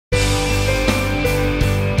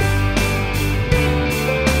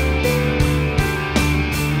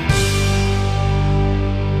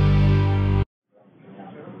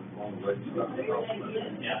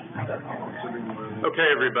Okay,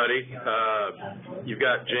 everybody. You've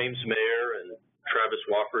got James Mayer and Travis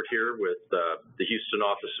Wofford here with the Houston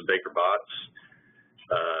office of Baker Botts.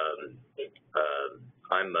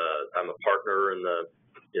 I'm a partner in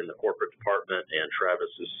the corporate department, and Travis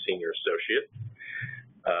is senior associate.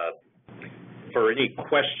 For any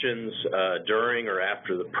questions during or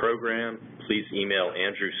after the program, please email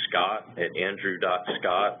Andrew Scott at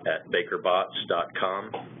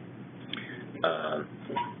andrew.scott@bakerbotts.com.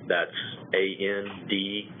 That's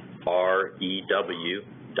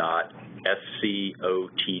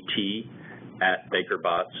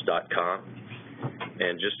ANDREW.SCOTT@bakerbotts.com.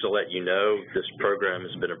 And just to let you know, this program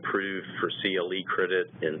has been approved for CLE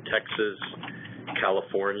credit in Texas,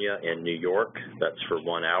 California, and New York. That's for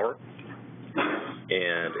 1 hour.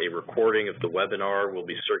 And a recording of the webinar will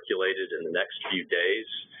be circulated in the next few days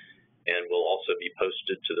and will also be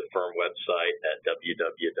posted to the firm website at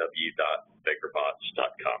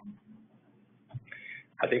www.bakerbotts.com.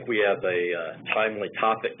 I think we have a timely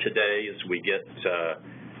topic today as we get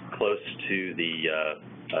close to the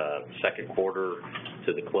second quarter,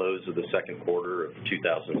 to the close of the second quarter of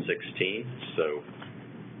 2016, so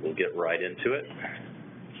we'll get right into it.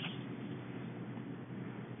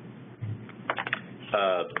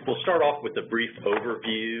 We'll start off with a brief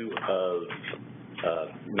overview of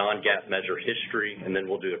non-GAAP measure history, and then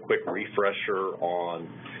we'll do a quick refresher on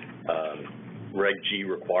Reg G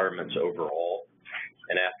requirements overall.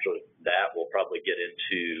 And after that, we'll probably get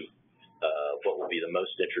into what will be the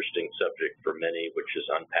most interesting subject for many, which is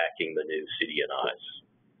unpacking the new CD&Is.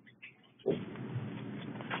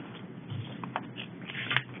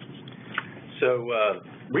 So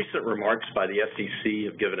recent remarks by the SEC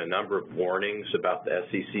have given a number of warnings about the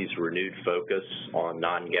SEC's renewed focus on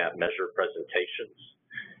non-GAAP measure presentations.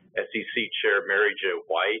 SEC Chair Mary Jo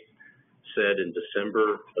White said in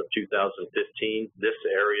December of 2015, this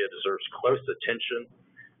area deserves close attention,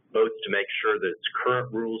 both to make sure that its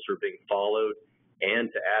current rules are being followed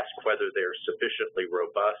and to ask whether they are sufficiently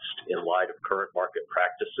robust in light of current market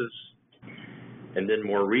practices. And then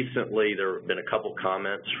more recently, there have been a couple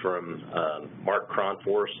comments from Mark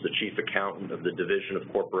Cronforce, the chief accountant of the Division of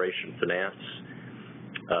Corporation Finance.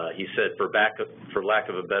 He said, for lack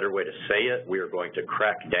of a better way to say it, we are going to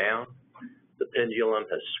crack down. The pendulum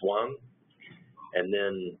has swung. And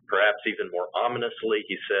then perhaps even more ominously,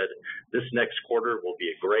 he said, this next quarter will be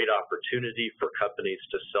a great opportunity for companies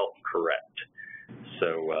to self-correct.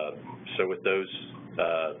 So with those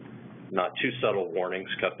not too subtle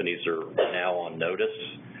warnings, companies are now on notice.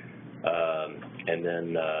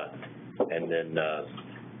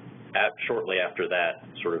 Shortly after that,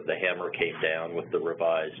 sort of the hammer came down with the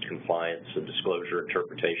revised compliance and disclosure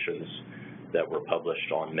interpretations that were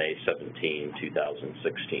published on May 17,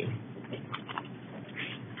 2016.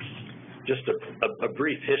 Just a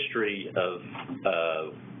brief history of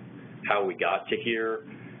how we got to here.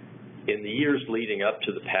 In the years leading up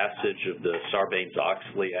to the passage of the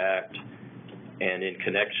Sarbanes-Oxley Act, and in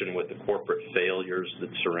connection with the corporate failures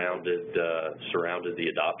that surrounded the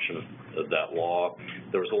adoption of that law,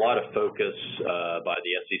 there was a lot of focus by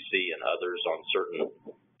the SEC and others on certain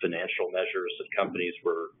financial measures that companies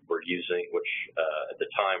were using, which at the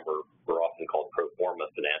time were often called pro forma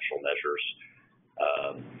financial measures.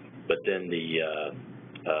 But then the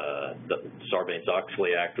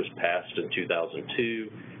Sarbanes-Oxley Act was passed in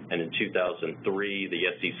 2002, and in 2003, the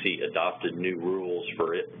SEC adopted new rules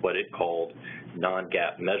for what it called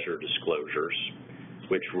non-GAAP measure disclosures,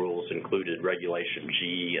 which rules included Regulation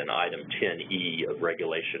G and Item 10E of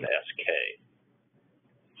Regulation SK.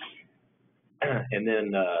 And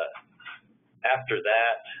then after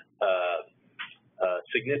that,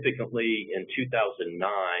 significantly in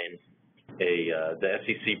 2009, the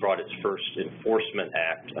SEC brought its first enforcement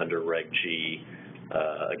act under Reg G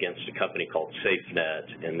against a company called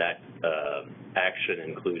SafeNet, and that action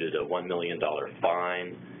included a $1 million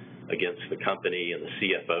fine against the company, and the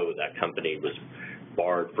CFO of that company was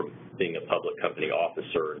barred from being a public company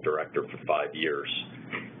officer and director for 5 years.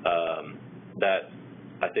 That,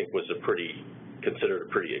 I think, was considered a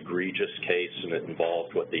pretty egregious case, and it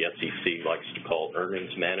involved what the SEC likes to call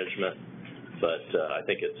earnings management. But I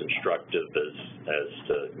think it's instructive as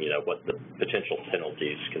to what the potential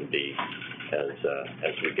penalties can be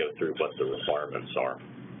as we go through what the requirements are.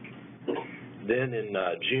 Then in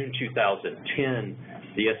June 2010,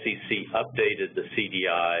 the SEC updated the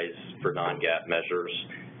CDIs for non-GAAP measures,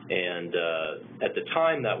 and at the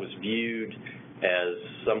time that was viewed as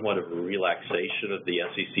somewhat of a relaxation of the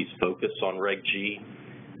SEC's focus on Reg G,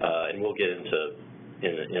 and we'll get into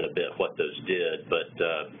in a bit what those did, but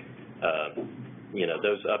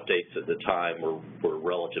those updates at the time were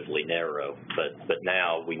relatively narrow, but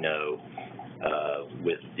now we know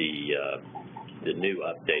with the new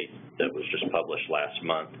update that was just published last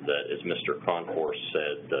month, that, as Mr. Conforce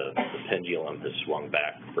said, the pendulum has swung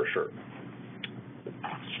back for sure.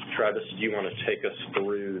 Travis, do you want to take us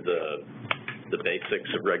through the basics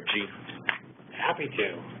of Reg G? Happy to.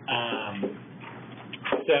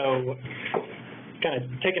 So kind of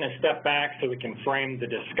taking a step back so we can frame the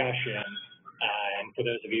discussion, and for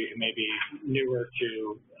those of you who may be newer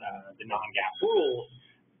to the non-GAAP rules,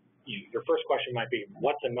 your first question might be,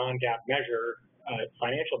 what's a non-GAAP measure,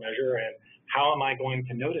 financial measure, and how am I going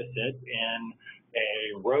to notice it in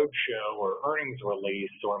a roadshow or earnings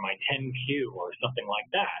release or my 10Q or something like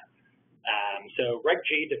that? So Reg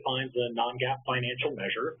G defines a non-GAAP financial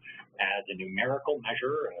measure as a numerical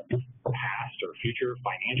measure of past or future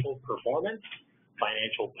financial performance,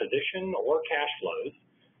 financial position, or cash flows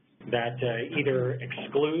that either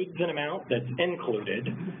excludes an amount that's included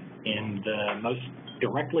in the most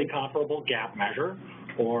directly comparable GAAP measure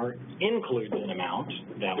or includes an amount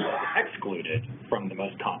that was excluded from the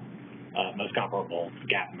most comparable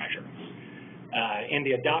GAAP measure. In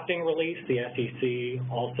the adopting release, the SEC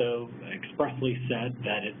also expressly said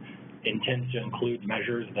that it intends to include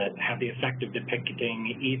measures that have the effect of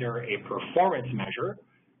depicting either a performance measure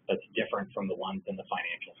that's different from the ones in the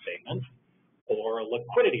financial statements, or a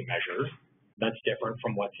liquidity measure that's different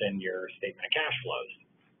from what's in your statement of cash flows,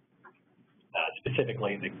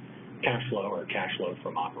 specifically the cash flow or cash flow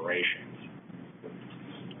from operations.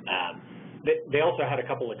 They also had a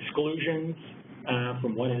couple exclusions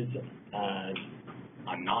from what is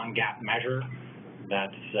a non-GAAP measure.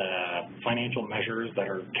 That's financial measures that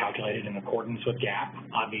are calculated in accordance with GAAP,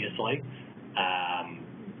 obviously.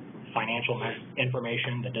 Financial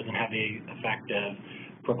information that doesn't have the effect of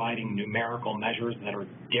providing numerical measures that are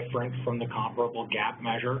different from the comparable GAAP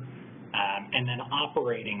measure. And then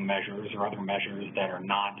operating measures or other measures that are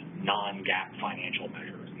not non-GAAP financial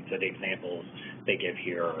measures. And so the examples they give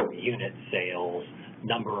here are unit sales,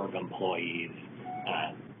 number of employees,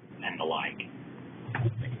 and the like.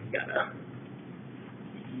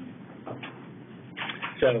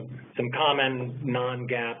 So some common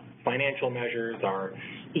non-GAAP financial measures are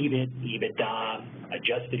EBIT, EBITDA,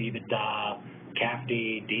 adjusted EBITDA,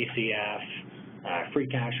 CAFD, DCF, free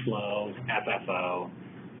cash flow, FFO,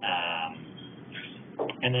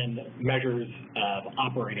 and then measures of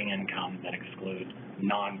operating income that exclude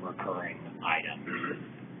non-recurring items.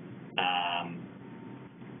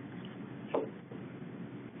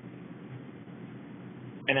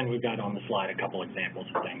 And then we've got on the slide a couple examples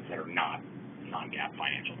of things that are not non-GAAP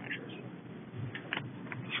financial measures.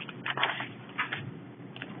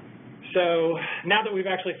 So now that we've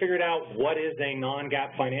actually figured out what is a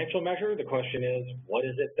non-GAAP financial measure, the question is, what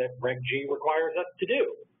is it that Reg G requires us to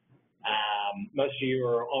do? Most of you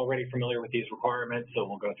are already familiar with these requirements, so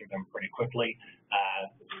we'll go through them pretty quickly.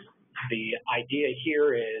 The idea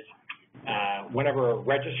here is whenever a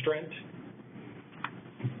registrant,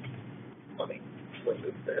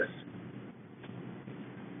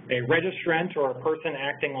 a registrant or a person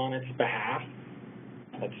acting on its behalf,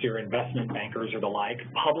 that's your investment bankers or the like,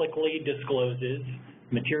 publicly discloses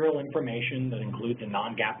material information that includes a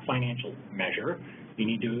non-GAAP financial measure, you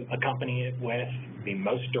need to accompany it with the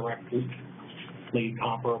most directly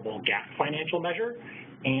comparable GAAP financial measure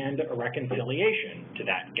and a reconciliation to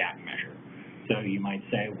that GAAP measure. So you might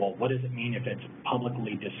say, well, what does it mean if it's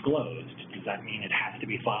publicly disclosed? Does that mean it has to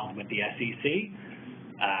be filed with the SEC?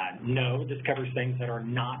 No, this covers things that are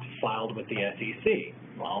not filed with the SEC.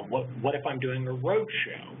 Well, what if I'm doing a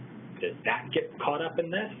roadshow? Does that get caught up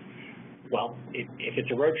in this? Well, if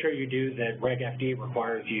it's a roadshow you do that Reg FD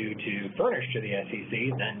requires you to furnish to the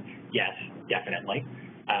SEC, then yes, definitely.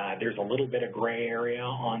 There's a little bit of gray area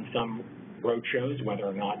on some roadshows, whether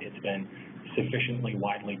or not it's been sufficiently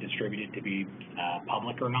widely distributed to be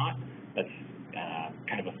public or not. That's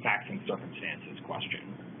kind of a facts and circumstances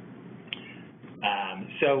question.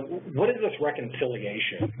 So what is this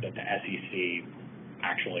reconciliation that the SEC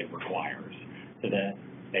actually requires? So that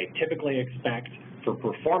they typically expect for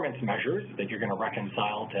performance measures that you're going to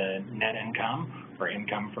reconcile to net income or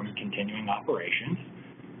income from continuing operations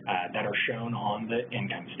that are shown on the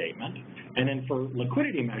income statement. And then for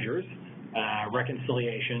liquidity measures,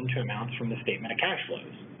 reconciliation to amounts from the statement of cash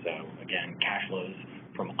flows. So again, cash flows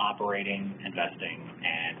from operating, investing,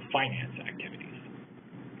 and finance activities.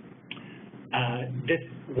 This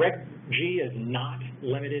Reg G is not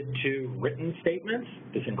limited to written statements.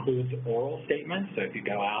 This includes oral statements. So if you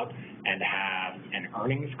go out and have an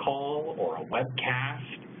earnings call or a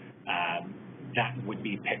webcast, that would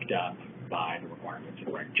be picked up by the requirements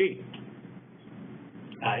of Reg G.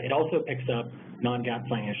 It also picks up non-GAAP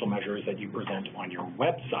financial measures that you present on your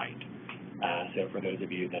website. So for those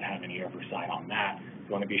of you that have any oversight on that,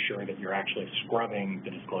 you want to be sure that you're actually scrubbing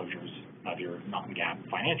the disclosures of your non-GAAP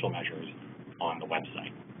financial measures on the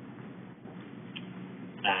website.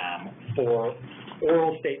 For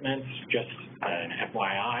oral statements, just an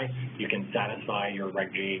FYI, you can satisfy your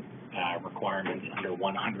Reg G requirements under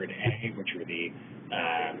 100A, which are the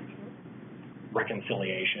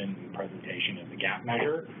reconciliation and presentation of the GAAP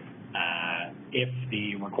measure. If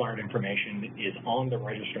the required information is on the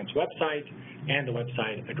registrant's website and the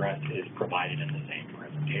website address is provided in the same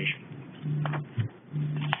presentation.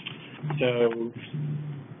 So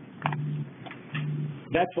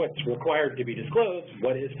that's what's required to be disclosed.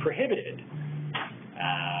 What is prohibited?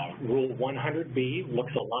 Rule 100B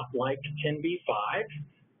looks a lot like 10b-5,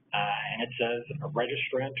 and it says a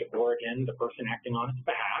registrant, or again, the person acting on its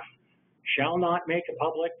behalf, shall not make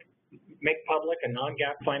public a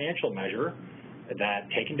non-GAAP financial measure that,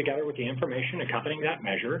 taken together with the information accompanying that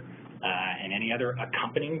measure and any other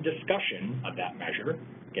accompanying discussion of that measure,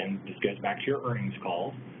 again, this goes back to your earnings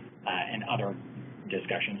calls and other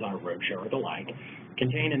discussions on a roadshow or the like,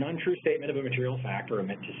 contain an untrue statement of a material fact or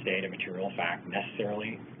omit to state a material fact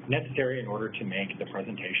necessary in order to make the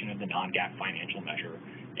presentation of the non-GAAP financial measure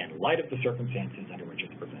in light of the circumstances under which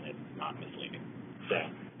it's presented not misleading. So,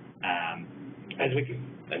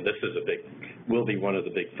 and this is will be one of the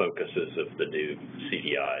big focuses of the new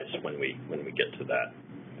CDIs when we get to that.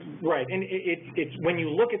 Right, and it's when you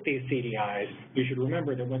look at these CDIs, you should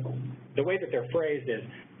remember that the way that they're phrased is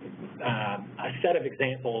a set of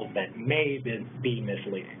examples that may be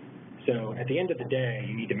misleading. So at the end of the day,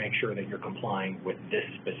 you need to make sure that you're complying with this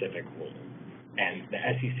specific rule. And the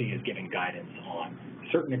SEC is giving guidance on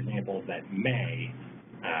certain examples that may,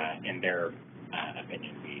 in their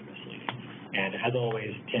opinion, be misleading. And as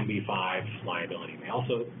always, 10b-5 liability may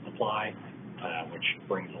also apply, which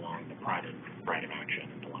brings along the private right of action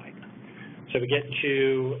and the like. So we get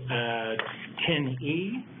to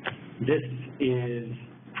 10E. This is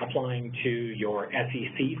applying to your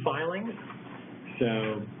SEC filings.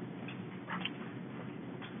 So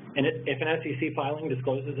if an SEC filing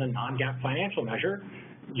discloses a non-GAAP financial measure,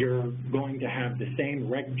 you're going to have the same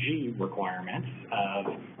Reg G requirements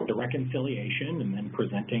of the reconciliation and then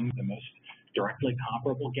presenting the most directly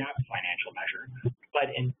comparable GAAP financial measure. But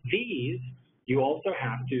in these, you also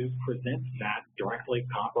have to present that directly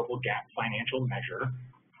comparable GAAP financial measure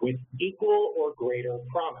with equal or greater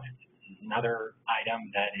prominence. This is another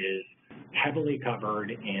item that is heavily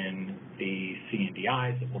covered in the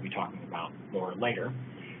C&DIs that we'll be talking about more later.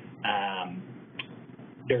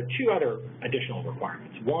 There are two other additional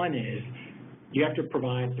requirements. One is you have to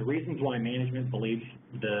provide the reasons why management believes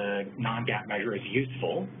the non-GAAP measure is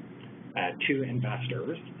useful to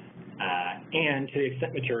investors, and to the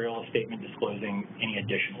extent material, a statement disclosing any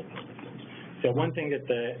additional purposes. So one thing that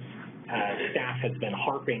the staff has been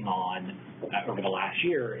harping on over the last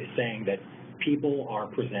year is saying that people are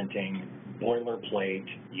presenting boilerplate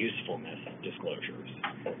usefulness disclosures,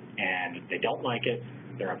 and they don't like it,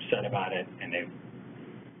 they're upset about it, and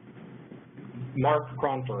Mark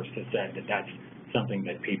Cronfirst has said that that's something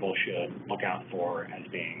that people should look out for as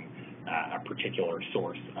being a particular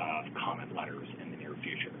source of comment letters in the near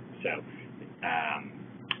future. So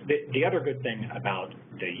the other good thing about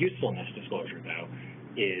the usefulness disclosure, though,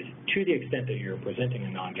 is to the extent that you're presenting a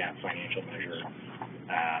non-GAAP financial measure,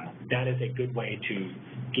 that is a good way to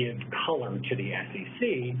give color to the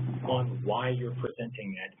SEC on why you're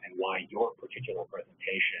presenting it and why your particular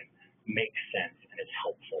presentation makes sense and is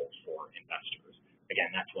helpful for investors. Again,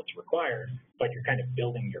 that's what's required, but you're kind of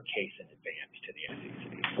building your case in advance to the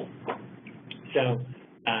SEC. So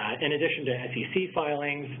in addition to SEC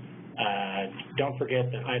filings, don't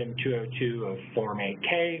forget that item 202 of Form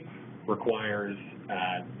 8K requires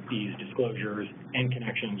these disclosures in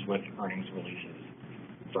connections with earnings releases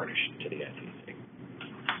furnished to the SEC.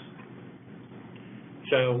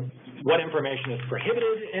 So what information is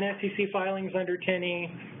prohibited in SEC filings under 10E?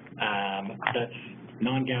 That's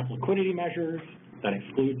non-GAAP liquidity measures that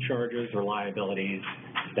exclude charges or liabilities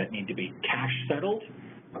that need to be cash settled.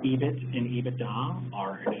 EBIT and EBITDA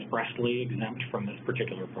are expressly exempt from this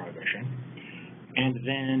particular prohibition. And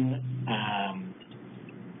then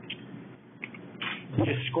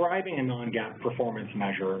describing a non-GAAP performance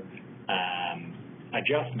measure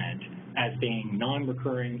adjustment as being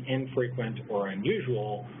non-recurring, infrequent, or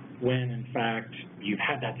unusual when, in fact, you've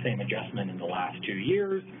had that same adjustment in the last 2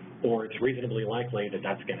 years, or it's reasonably likely that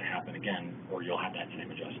that's going to happen again, or you'll have that same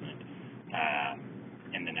adjustment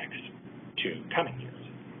in the next 2 coming years.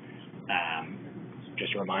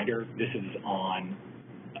 Just a reminder, this is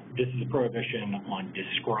a prohibition on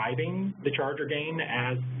describing the charge or gain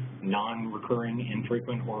as non-recurring,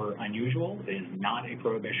 infrequent, or unusual. It is not a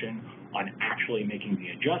prohibition on actually making the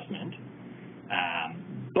adjustment,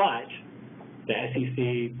 but the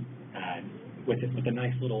SEC, with a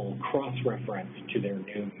nice little cross-reference to their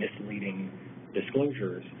new misleading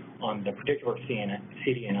disclosures on the particular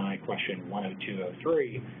CD&I question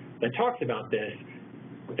 10203 that talks about this,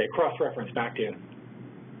 they cross-reference back to,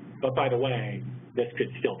 but by the way, this could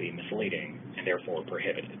still be misleading and therefore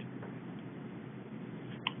prohibited.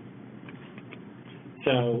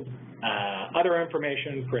 So other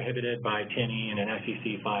information prohibited by 10E in an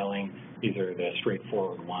SEC filing, these are the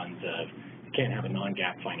straightforward ones of you can't have a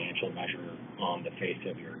non-GAAP financial measure on the face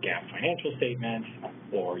of your GAAP financial statements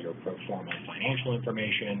or your pro forma financial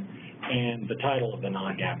information, and the title of the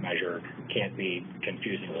non-GAAP measure can't be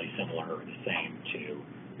confusingly similar or the same to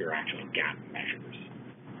your actual GAAP measures.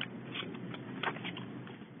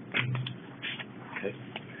 Okay,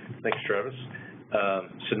 thanks, Travis.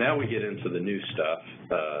 So now we get into the new stuff,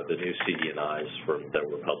 the new CD&Is that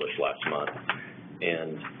were published last month.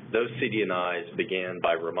 And those CD&Is began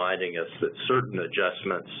by reminding us that certain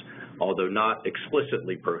adjustments, although not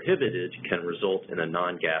explicitly prohibited, can result in a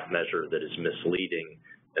non-GAAP measure that is misleading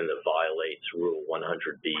and that violates Rule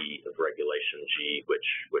 100B of Regulation G,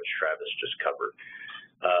 which Travis just covered.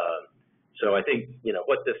 So I think,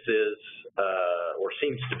 what this is, or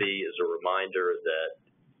seems to be, is a reminder that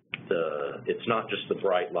it's not just the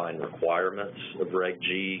bright line requirements of Reg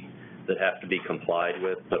G that have to be complied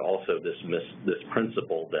with, but also this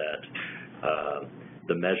principle that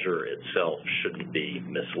the measure itself shouldn't be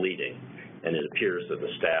misleading. And it appears that the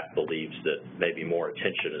staff believes that maybe more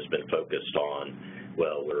attention has been focused on,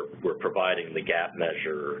 well, we're providing the GAAP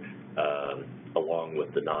measure along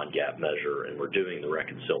with the non-GAAP measure, and we're doing the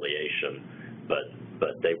reconciliation,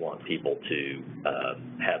 but they want people to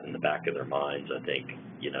have in the back of their minds, I think,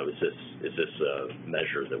 is this a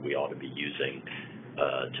measure that we ought to be using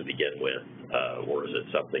to begin with, or is it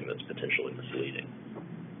something that's potentially misleading?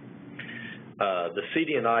 The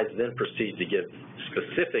CD&Is then proceed to give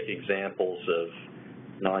specific examples of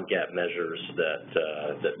non-GAAP measures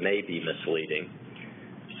that may be misleading,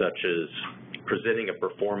 such as presenting a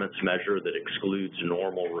performance measure that excludes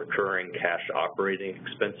normal recurring cash operating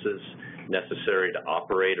expenses necessary to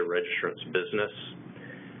operate a registrant's business.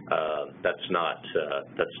 That's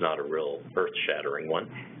not a real earth-shattering one.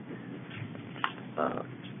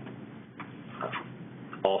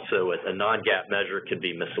 Also, a non-GAAP measure can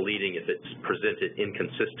be misleading if it's presented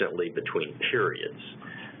inconsistently between periods.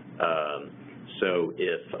 So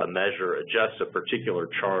if a measure adjusts a particular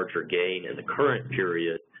charge or gain in the current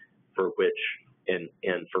period for which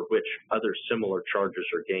other similar charges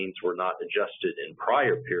or gains were not adjusted in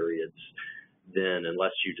prior periods, then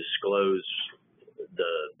unless you disclose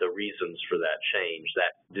the reasons for that change,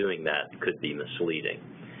 doing that could be misleading.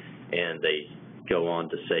 And they go on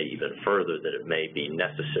to say even further that it may be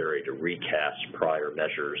necessary to recast prior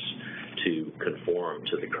measures to conform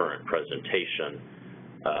to the current presentation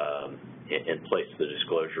and place the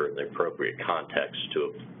disclosure in the appropriate context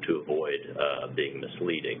to avoid being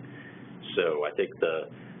misleading. So I think the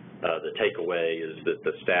takeaway is that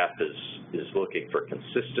the staff is looking for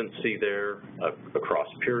consistency there across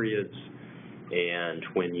periods, and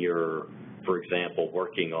when you're, for example,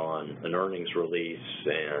 working on an earnings release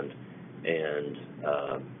and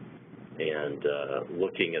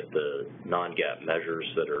looking at the non-GAAP measures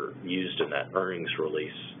that are used in that earnings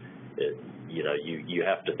release, you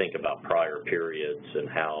have to think about prior periods and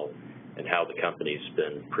how the company's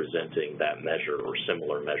been presenting that measure or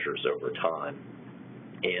similar measures over time.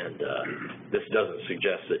 And this doesn't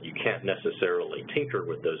suggest that you can't necessarily tinker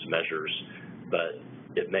with those measures, but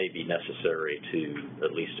it may be necessary to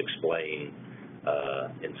at least explain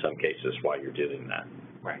in some cases why you're doing that.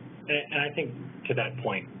 Right. And I think to that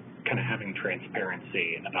point, kind of having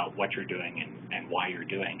transparency about what you're doing and why you're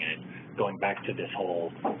doing it, going back to this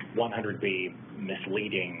whole 100B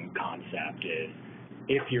misleading concept is,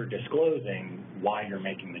 if you're disclosing why you're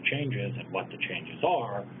making the changes and what the changes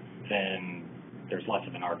are, then there's less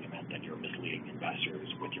of an argument that you're misleading investors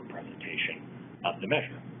with your presentation of the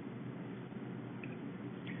measure.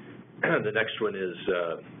 The next one is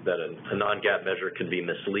that a non-GAAP measure can be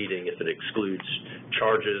misleading if it excludes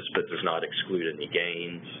charges but does not exclude any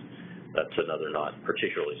gains. That's another not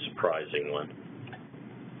particularly surprising one.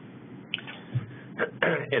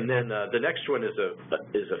 And then the next one is a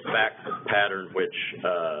fact pattern which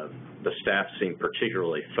the staff seem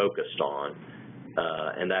particularly focused on,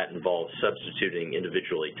 and that involves substituting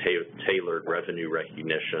individually tailored revenue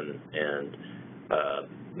recognition and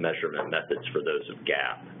measurement methods for those of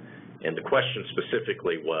GAAP. And the question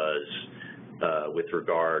specifically was with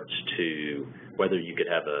regards to whether you could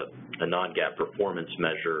have a non-GAAP performance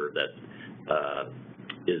measure that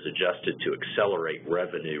is adjusted to accelerate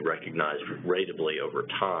revenue recognized ratably over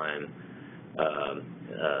time,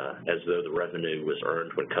 as though the revenue was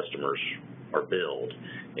earned when customers are billed,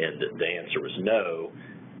 and the answer was no.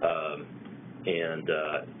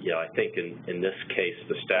 I think in this case,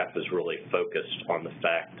 the staff was really focused on the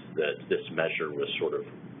fact that this measure was sort of,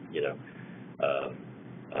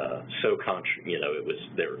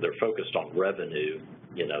 they're focused on revenue,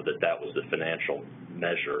 that was the financial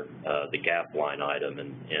measure, the GAAP line item,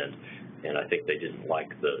 and I think they didn't like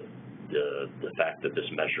the fact that this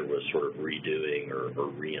measure was sort of redoing or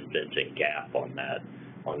reinventing GAAP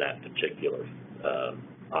on that particular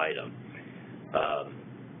item.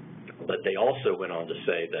 But they also went on to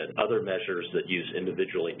say that other measures that use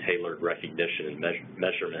individually tailored recognition and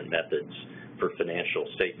measurement methods for financial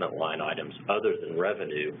statement line items other than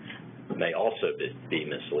revenue may also be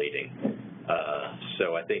misleading.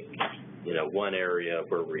 So I think, one area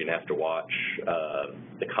where we're going to have to watch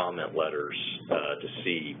the comment letters to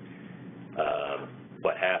see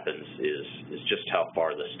what happens is just how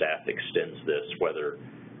far the staff extends this, whether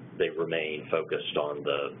they remain focused on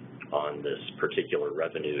this particular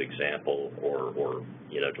revenue example, or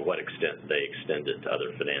to what extent they extend it to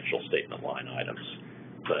other financial statement line items.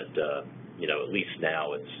 But at least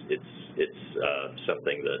now it's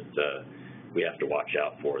something that we have to watch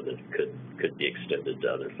out for, that could be extended to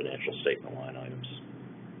other financial statement line items.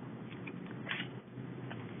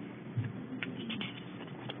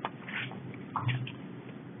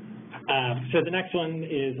 So the next one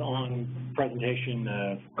is on presentation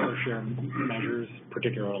of per share measures,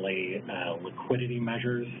 particularly liquidity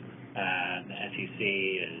measures. The SEC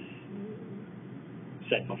has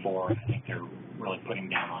said before, I think they're really putting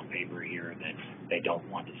down on paper here that they don't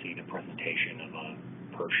want to see the presentation of a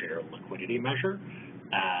per share liquidity measure.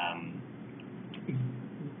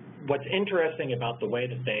 What's interesting about the way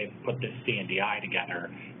that they've put this C&DI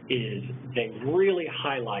together is they really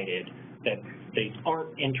highlighted that they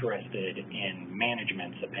aren't interested in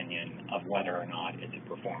management's opinion of whether or not it's a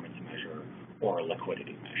performance measure or a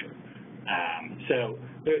liquidity measure. So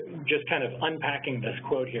just kind of unpacking this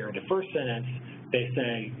quote here, the first sentence, they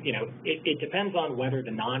say, it depends on whether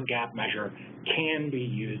the non-GAAP measure can be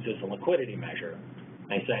used as a liquidity measure.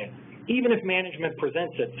 They say, even if management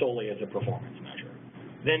presents it solely as a performance measure.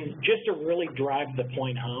 Then just to really drive the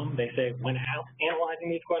point home, they say when analyzing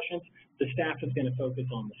these questions, the staff is going to focus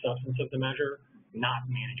on the substance of the measure, not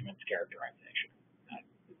management's characterization.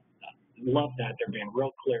 Love that. They're being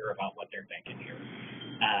real clear about what they're thinking here.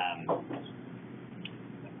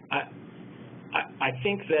 I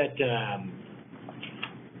think that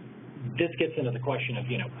this gets into the question of,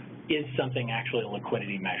 is something actually a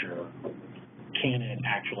liquidity measure? Can it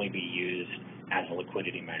actually be used as a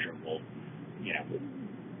liquidity measure? Well,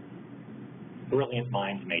 brilliant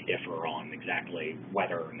minds may differ on exactly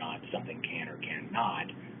whether or not something can or cannot,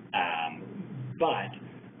 but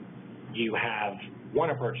you have one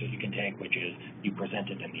approach that you can take, which is you present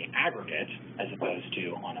it in the aggregate as opposed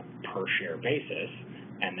to on a per share basis,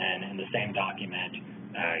 and then in the same document,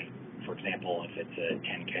 for example, if it's a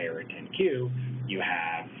 10K or a 10Q, you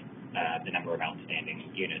have the number of outstanding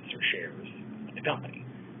units or shares of the company.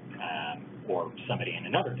 Or somebody in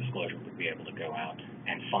another disclosure would be able to go out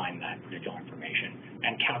and find that particular information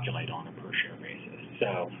and calculate on a per share basis.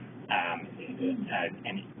 So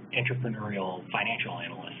an entrepreneurial financial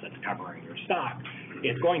analyst that's covering your stock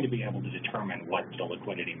is going to be able to determine what the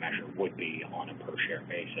liquidity measure would be on a per share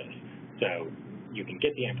basis. So you can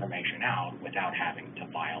get the information out without having to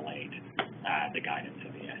violate the guidance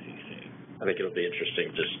of the SEC. I think it'll be interesting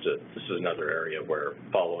this is another area where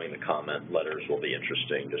following the comment letters will be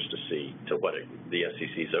interesting, just to see to what the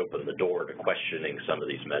SEC's opened the door to questioning some of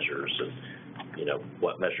these measures, and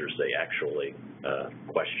what measures they actually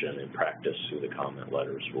question in practice through the comment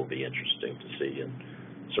letters will be interesting to see, and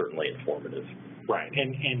certainly informative. Right,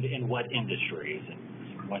 and in what industries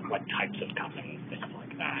and what types of companies, things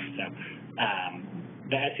like that. So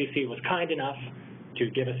the SEC was kind enough to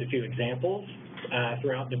give us a few examples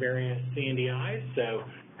throughout the various C&DIs. So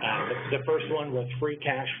the first one was free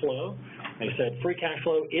cash flow. They said free cash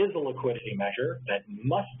flow is a liquidity measure that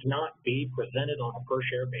must not be presented on a per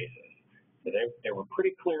share basis. So they were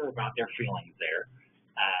pretty clear about their feelings there.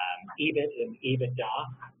 EBIT and EBITDA,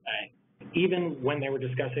 even when they were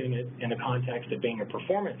discussing it in the context of being a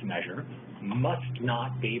performance measure, must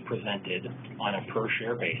not be presented on a per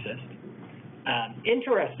share basis.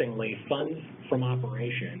 Interestingly, funds from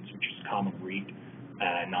operations, which is a common REIT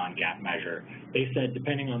non-GAAP measure, they said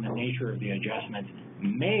depending on the nature of the adjustments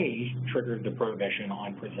may trigger the prohibition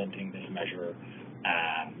on presenting this measure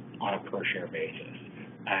on a per-share basis.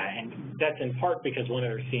 And that's in part because one of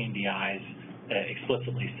their C&DIs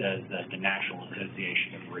explicitly says that the National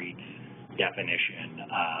Association of REITs definition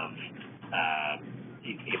of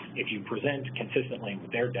if you present consistently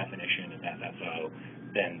with their definition of FFO,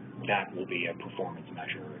 then that will be a performance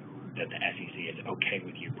measure that the SEC is okay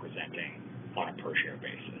with you presenting on a per-share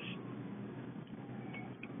basis.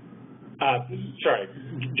 Sorry,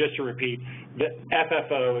 just to repeat, the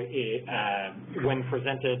FFO, when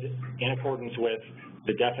presented in accordance with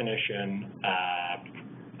the definition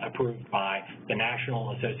approved by the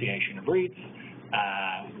National Association of REITs,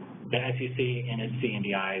 the SEC in its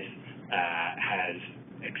C&DIs has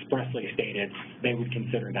expressly stated they would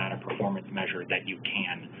consider that a performance measure that you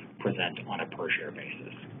can present on a per-share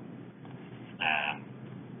basis.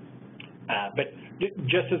 But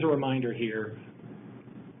just as a reminder here,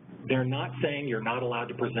 they're not saying you're not allowed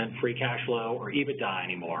to present free cash flow or EBITDA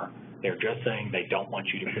anymore. They're just saying they don't want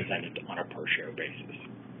you to present it on a per-share basis.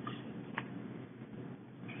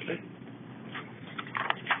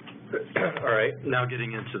 All right, now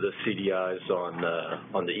getting into the CDIs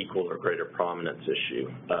on the equal or greater prominence issue.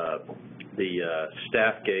 The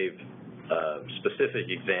staff gave specific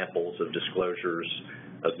examples of disclosures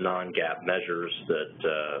of non-GAAP measures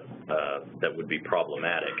that would be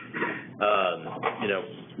problematic.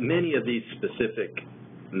 Many of these specific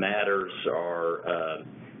matters are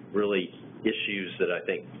really issues that I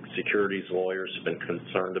think securities lawyers have been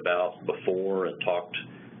concerned about before and talked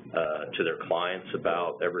to their clients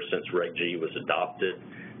about ever since Reg G was adopted.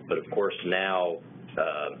 But of course now,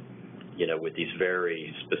 with these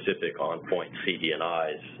very specific on-point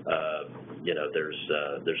CD&Is,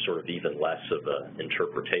 there's sort of even less of an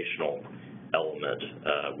interpretational element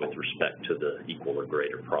with respect to the equal or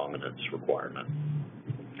greater prominence requirement.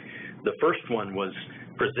 The first one was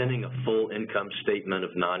presenting a full income statement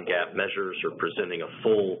of non-GAAP measures or presenting a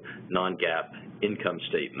full non-GAAP income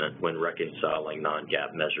statement when reconciling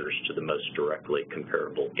non-GAAP measures to the most directly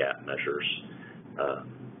comparable GAAP measures.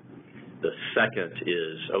 The second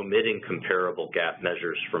is omitting comparable GAAP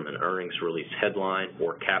measures from an earnings release headline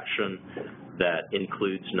or caption that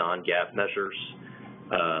includes non-GAAP measures.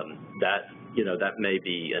 That may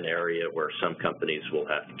be an area where some companies will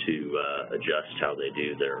have to adjust how they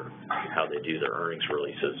do their earnings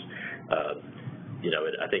releases.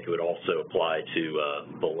 I think it would also apply to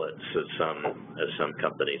bullets as some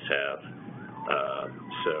companies have.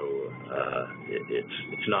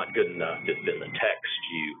 It's not good enough if in the text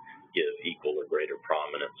you give equal or greater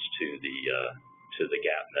prominence to the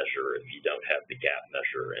GAAP measure if you don't have the GAAP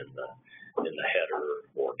measure in the header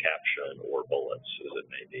or caption or bullets, as it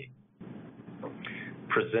may be.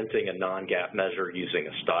 Presenting a non-GAAP measure using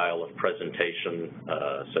a style of presentation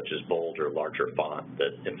such as bold or larger font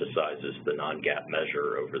that emphasizes the non-GAAP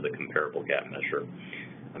measure over the comparable GAAP measure.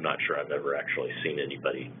 I'm not sure, I've ever actually seen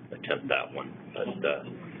anybody attempt that one,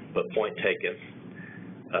 but point taken.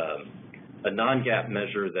 A non-GAAP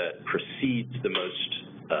measure that precedes the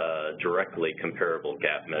most directly comparable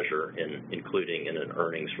GAAP measure, including in an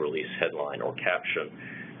earnings release headline or caption.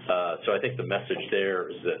 So I think the message there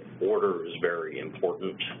is that order is very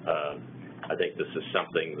important. I think this is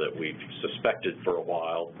something that we've suspected for a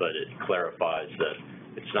while, but it clarifies that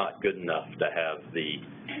it's not good enough to have the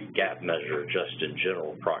GAAP measure just in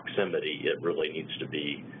general proximity. It really needs to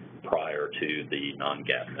be prior to the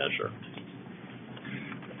non-GAAP measure.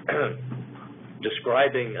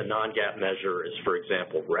 Describing a non-GAAP measure as, for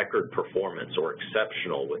example, record performance or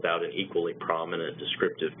exceptional without an equally prominent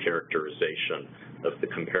descriptive characterization of the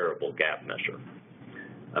comparable GAAP measure.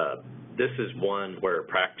 This is one where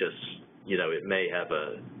practice, it may have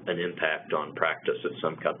an impact on practice at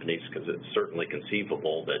some companies because it's certainly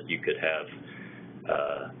conceivable that you could have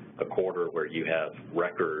a quarter where you have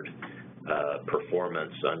record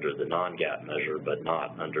performance under the non-GAAP measure, but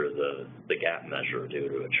not under the GAAP measure due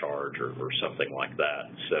to a charge or something like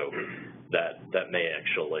that. So that may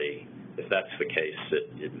actually, if that's the case,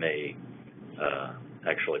 it may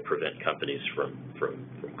actually prevent companies from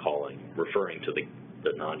referring to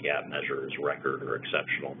the non-GAAP measure as record or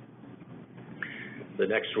exceptional. The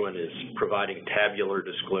next one is providing tabular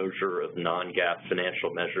disclosure of non-GAAP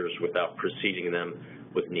financial measures without preceding them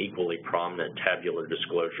with an equally prominent tabular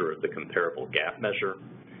disclosure of the comparable GAAP measure,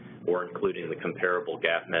 or including the comparable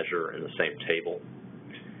GAAP measure in the same table.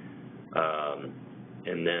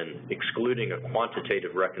 And then excluding a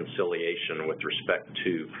quantitative reconciliation with respect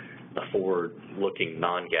to a forward-looking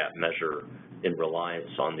non-GAAP measure in reliance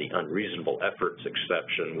on the unreasonable efforts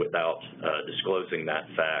exception without disclosing that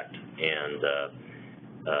fact and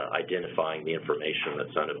identifying the information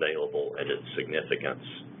that's unavailable and its significance.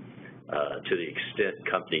 to the extent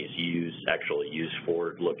companies actually use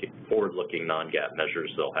forward-looking non-GAAP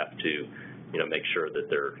measures, they'll have to, make sure that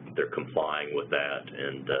they're complying with that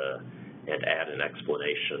and add an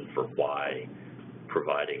explanation for why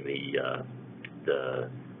providing the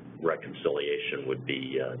reconciliation would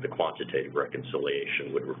be the quantitative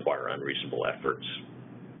reconciliation would require unreasonable efforts.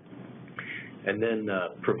 And then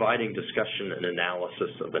providing discussion and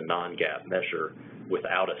analysis of a non-GAAP measure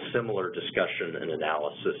without a similar discussion and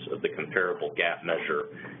analysis of the comparable GAAP measure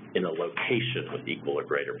in a location with equal or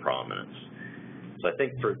greater prominence. So I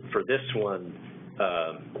think for this one,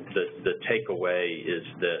 the takeaway is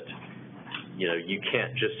that, you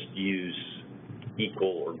can't just use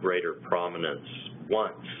equal or greater prominence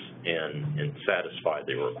once and satisfy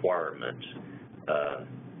the requirement.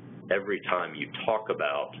 Every time you talk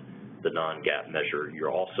about the non-GAAP measure,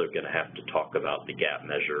 you're also going to have to talk about the GAAP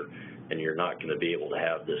measure, and you're not going to be able to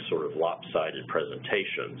have this sort of lopsided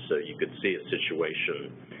presentation. So you could see a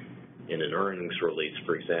situation in an earnings release,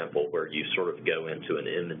 for example, where you sort of go into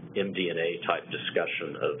an MD&A type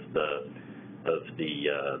discussion of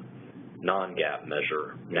the non-GAAP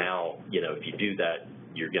measure. Now, if you do that,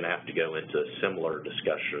 you're going to have to go into a similar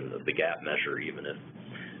discussion of the GAAP measure, even if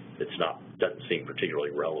it's doesn't seem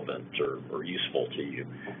particularly relevant or useful to you.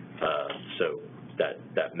 So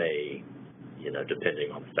that may,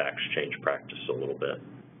 depending on the facts, change practice a little bit.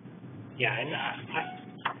 Yeah, and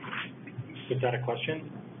is that a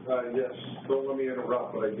question? Yes. Don't let me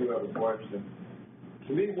interrupt, but I do have a question.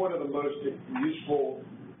 To me, one of the most useful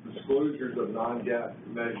disclosures of non-GAAP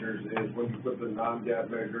measures is when you put the non-GAAP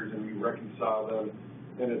measures and you reconcile them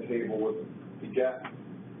in a table with the GAAP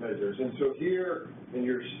measures. And so here, in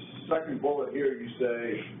your second bullet here, you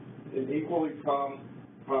say, an equally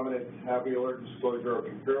prominent tabular disclosure of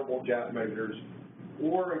comparable GAAP measures,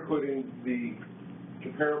 or including the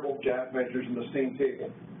comparable GAAP measures in the same table.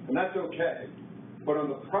 And that's okay. But on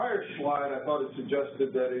the prior slide, I thought it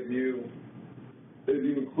suggested that if you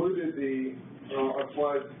included the, on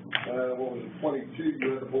slide, what was it, 22,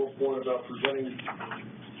 you had the bullet point about presenting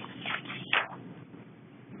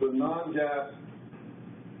the non-GAAP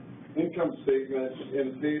income statement in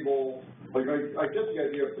a table. Like, I get the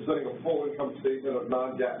idea of presenting a full income statement of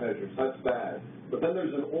non-GAAP measures. That's bad. But then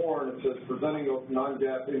there's an or, and it says presenting a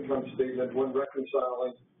non-GAAP income statement when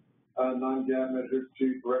reconciling non-GAAP measures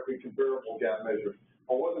to directly comparable GAAP measures.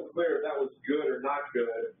 I wasn't clear if that was good or not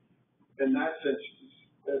good in that sense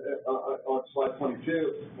on slide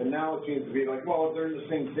 22, and now it seems to be like, well, if they're in the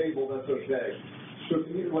same table, that's okay. So to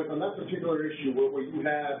me, like on that particular issue where you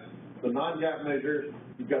have the non-GAAP measures,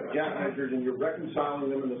 you've got the GAAP measures, and you're reconciling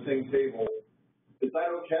them in the same table, is that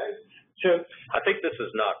okay? So I think this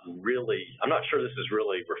is not really, I'm not sure this is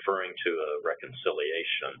really referring to a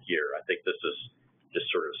reconciliation here. I think this is just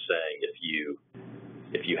sort of saying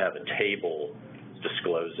if you have a table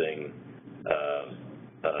disclosing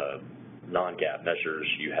non-GAAP measures,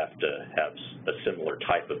 you have to have a similar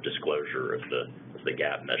type of disclosure of the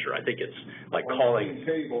GAAP measure. I think it's like calling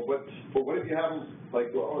table, but what if you have them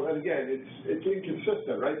like? Well, and again, it's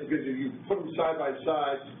inconsistent, right? Because if you put them side by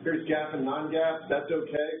side, here's GAAP and non-GAAP, that's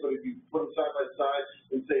okay. But if you put them side by side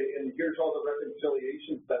and say, and here's all the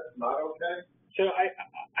reconciliations, that's not okay. So I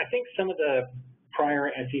think some of the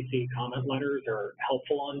prior SEC comment letters are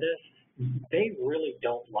helpful on this. They really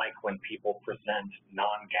don't like when people present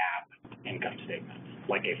non-GAAP income statements,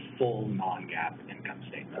 like a full non-GAAP income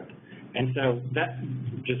statement. And so that,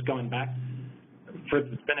 just going back, for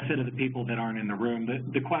the benefit of the people that aren't in the room,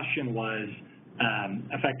 the question was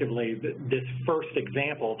effectively this first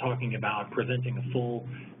example talking about presenting a full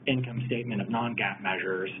income statement of non-GAAP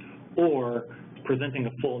measures or presenting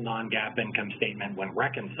a full non-GAAP income statement when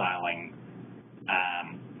reconciling.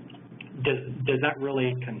 Does that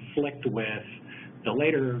really conflict with the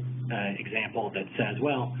later example that says,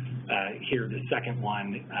 well, here the second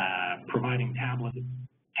one, providing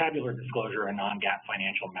tabular disclosure, a non-GAAP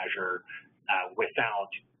financial measure without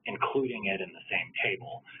including it in the same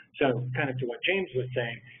table. So kind of to what James was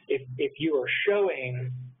saying, if you are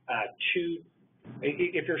showing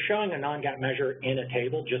if you're showing a non-GAAP measure in a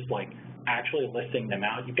table, just like actually listing them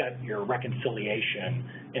out, you've got your reconciliation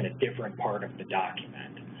in a different part of the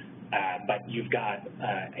document. But you've got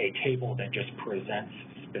a table that just presents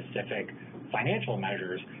specific financial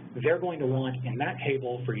measures. They're going to want in that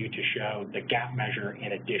table for you to show the GAAP measure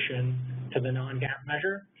in addition to the non-GAAP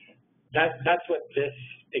measure. That's what this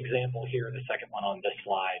example here, the second one on this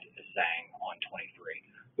slide, is saying on 23.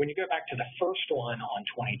 When you go back to the first one on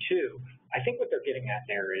 22, I think what they're getting at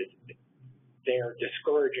there is they're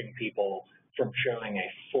discouraging people from showing a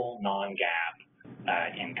full non-GAAP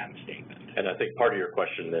income statement. And I think part of your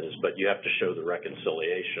question then is, but you have to show the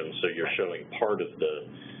reconciliation, so you're showing part of the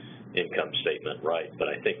income statement, right? But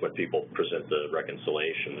I think when people present the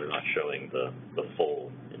reconciliation, they're not showing the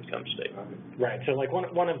full income statement. Right. So like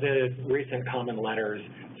one of the recent common letters,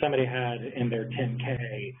 somebody had in their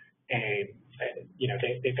 10K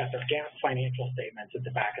they've got their GAAP financial statements at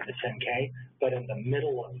the back of the 10K, but in the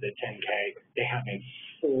middle of the 10K, they have a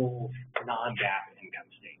full non-GAAP income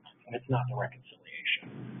statement, and it's not the reconciliation.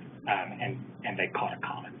 And they caught a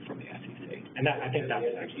comment from the SEC. And that, I think that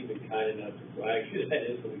was actually kind enough to flag that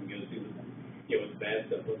is so we can go see what the bad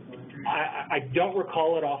stuff looks like. I don't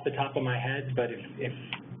recall it off the top of my head, but if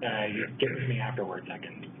you get with me afterwards, I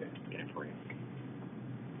can get it for you.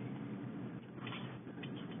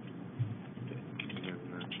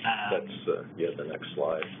 That's the next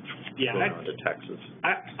slide. Yeah, going on to taxes.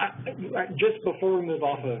 Just before we move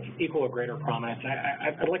off of equal or greater prominence,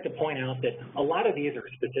 I'd like to point out that a lot of these are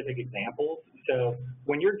specific examples. So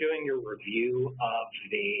when you're doing your review of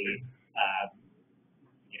the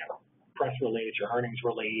press release or earnings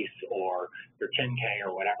release or your 10K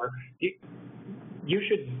or whatever, you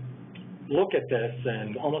should look at this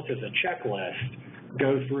and almost as a checklist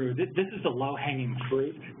go through. This is the low-hanging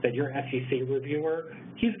fruit that your SEC reviewer,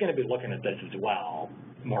 he's going to be looking at this as well,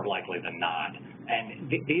 more likely than not. And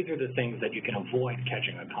these are the things that you can avoid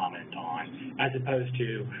catching a comment on, as opposed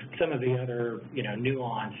to some of the other,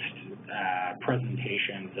 nuanced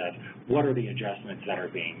presentations of what are the adjustments that are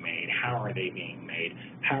being made, how are they being made,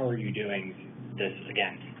 how are you doing this,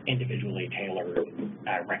 again, individually tailored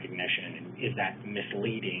recognition, and is that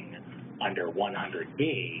misleading under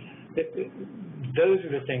 100B? Those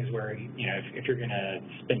are the things where, if you're going to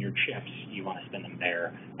spend your chips, you want to spend them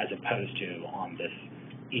there, as opposed to on this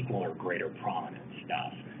equal or greater prominence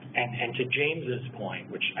stuff. And to James's point,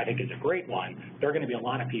 which I think is a great one, there are going to be a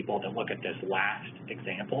lot of people that look at this last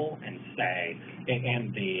example and say,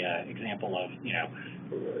 and the example of,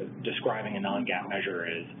 describing a non-GAAP measure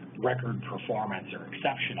as record performance or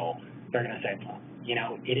exceptional, they're going to say,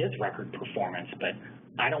 it is record performance, but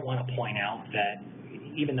I don't want to point out that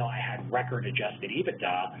even though I had record adjusted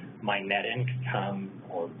EBITDA, my net income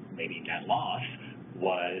or maybe net loss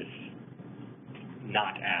was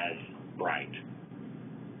not as bright.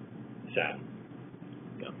 So.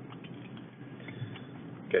 Yeah.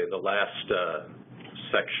 Okay, the last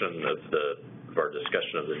section of our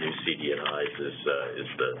discussion of the new CD&Is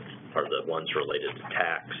are the ones related to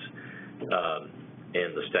tax.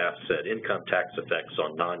 And the staff said income tax effects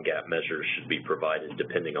on non-GAAP measures should be provided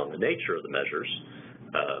depending on the nature of the measures,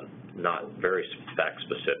 not very fact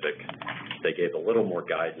specific. They gave a little more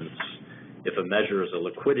guidance. If a measure is a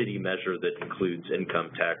liquidity measure that includes income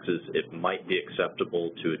taxes, it might be acceptable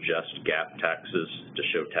to adjust GAAP taxes to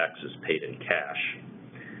show taxes paid in cash.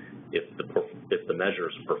 If the measure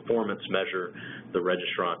is a performance measure, the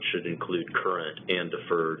registrant should include current and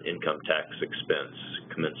deferred income tax expense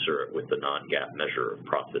commensurate with the non-GAAP measure of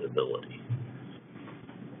profitability.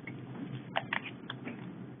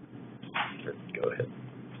 Go ahead.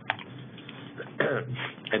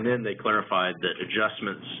 And then they clarified that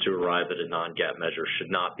adjustments to arrive at a non-GAAP measure should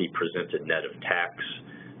not be presented net of tax.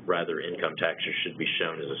 Rather, income taxes should be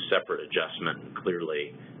shown as a separate adjustment and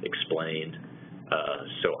clearly explained.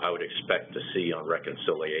 So I would expect to see on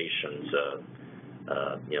reconciliations,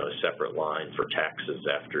 a separate line for taxes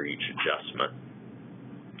after each adjustment.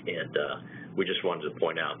 And we just wanted to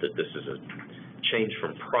point out that this is a change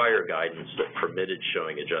from prior guidance that permitted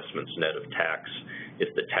showing adjustments net of tax if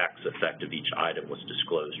the tax effect of each item was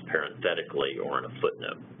disclosed parenthetically or in a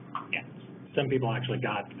footnote. Yeah. Some people actually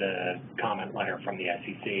got the comment letter from the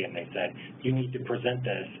SEC and they said, you need to present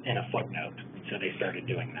this in a footnote. So they started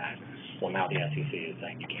doing that. Well, now the SEC is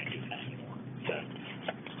saying you can't do that anymore. So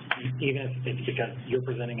even if it's because you're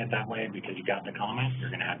presenting it that way because you got the comment, you're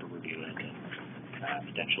going to have to review it and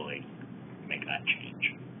potentially make that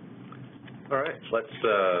change. All right, let's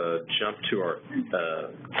jump to our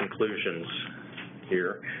conclusions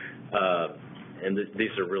here. And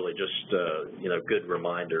these are really just, good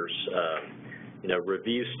reminders.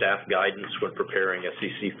 Review staff guidance when preparing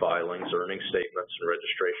SEC filings, earnings statements, and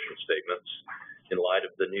registration statements in light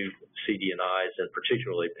of the new CD&Is, and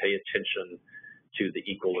particularly pay attention to the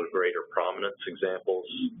equal or greater prominence examples.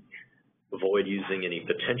 Avoid using any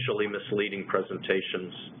potentially misleading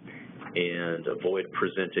presentations, and avoid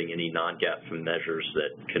presenting any non-GAAP measures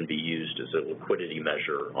that can be used as a liquidity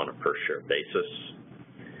measure on a per-share basis.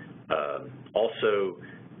 Also,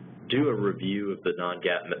 do a review of the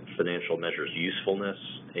non-GAAP financial measures' usefulness,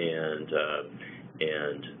 and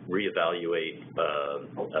and reevaluate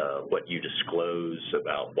what you disclose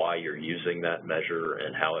about why you're using that measure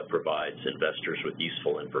and how it provides investors with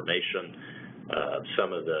useful information.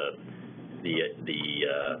 Some of the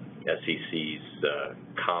SEC's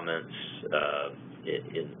comments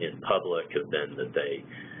in public have been that they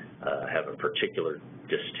have a particular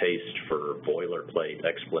distaste for boilerplate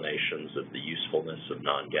explanations of the usefulness of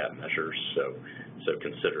non-GAAP measures. So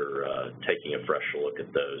consider taking a fresh look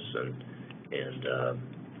at those and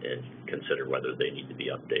consider whether they need to be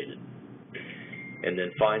updated. And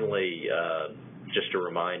then finally, just a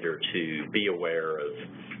reminder to be aware of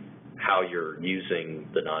how you're using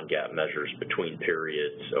the non-GAAP measures between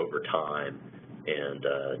periods over time, and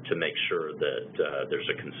to make sure that there's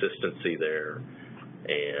a consistency there,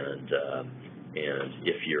 and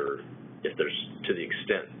if there's, to the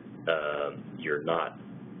extent you're not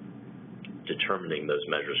determining those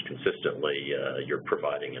measures consistently, you're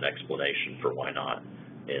providing an explanation for why not,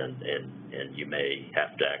 and you may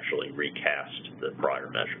have to actually recast the prior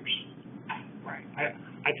measures. Right.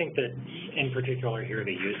 I think that in particular here,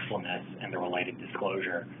 the usefulness and the related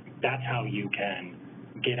disclosure, that's how you can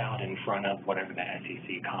get out in front of whatever the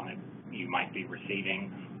SEC comment you might be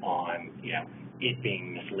receiving on, it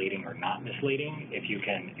being misleading or not misleading. If you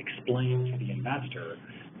can explain to the investor,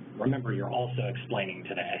 remember you're also explaining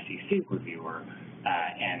to the SEC reviewer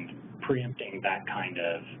and preempting that kind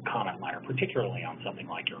of comment letter, particularly on something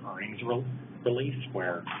like your earnings release,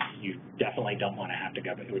 where you definitely don't want to have to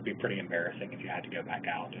go, but it would be pretty embarrassing if you had to go back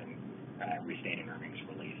out and restate an earnings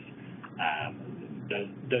release.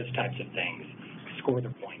 Those types of things score the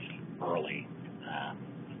points early.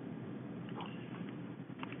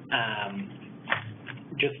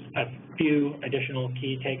 Just a few additional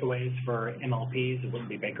key takeaways for MLPs. It wouldn't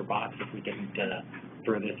be Baker Botts if we didn't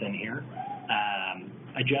throw this in here.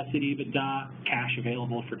 Adjusted EBITDA, cash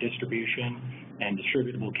available for distribution, and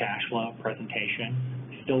distributable cash flow presentation,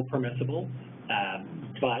 still permissible,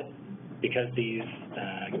 but because these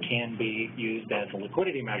can be used as a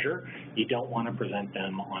liquidity measure, you don't want to present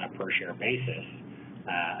them on a per-share basis.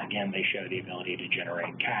 Again, they show the ability to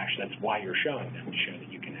generate cash. That's why you're showing them, to show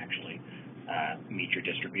that you can actually meet your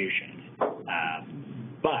distributions.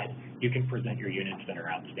 But you can present your units that are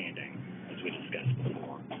outstanding, as we discussed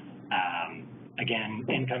before. Again,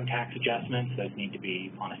 income tax adjustments, those need to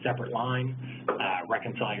be on a separate line.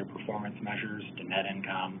 Reconcile your performance measures to net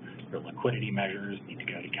income. Your liquidity measures need to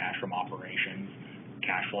go to cash from operations,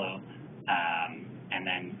 cash flow, and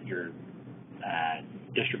then your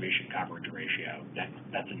distribution coverage ratio.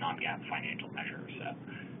 That's a non-GAAP financial measure. So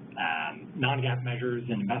non-GAAP measures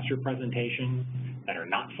in investor presentations that are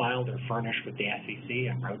not filed or furnished with the SEC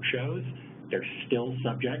and roadshows, they're still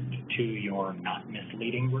subject to your not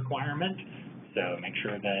misleading requirement. So make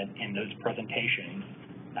sure that in those presentations,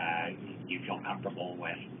 you feel comfortable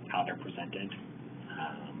with how they're presented,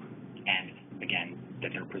 and again,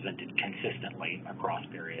 that they're presented consistently across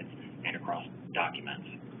periods and across documents.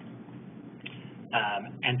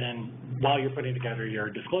 And then while you're putting together your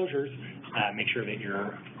disclosures, make sure that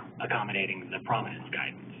you're accommodating the prominence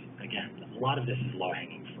guidance. Again, a lot of this is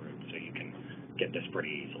low-hanging fruit, so you can get this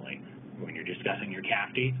pretty easily. When you're discussing your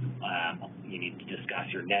CAFD, you need to discuss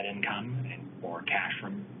your net income or cash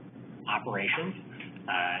from operations.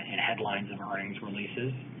 In headlines of earnings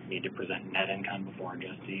releases, you need to present net income before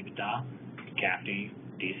adjusted EBITDA, CAFD,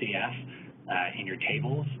 DCF. In your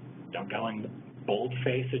tables, don't go in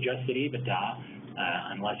bold-face adjusted EBITDA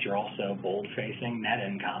unless you're also bold-facing net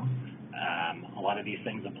income. A lot of these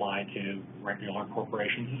things apply to regular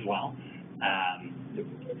corporations as well.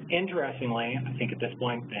 Interestingly, I think at this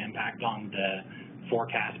point the impact on the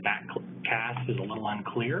forecast backcast is a little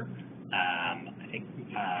unclear. I think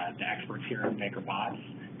the experts here at Baker Botts,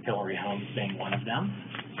 Hillary Holmes being one of them,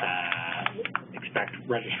 expect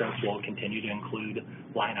registrants will continue to include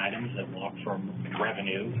line items that walk from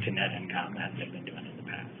revenue to net income as they've been doing in the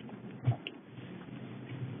past.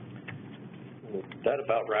 Well, that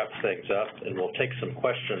about wraps things up, and we'll take some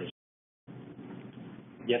questions.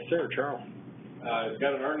 Yes, sir, Charles. I've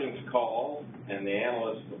got an earnings call, and the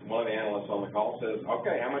analyst, one of the analysts on the call says,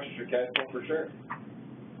 okay, how much is your cash flow per share?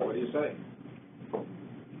 What do you say?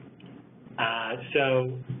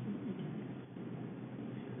 So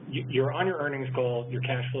you're on your earnings call, your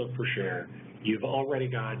cash flow per share. You've already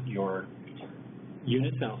got your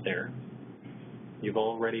units out there. You've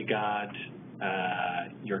already got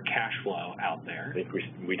your cash flow out there. I think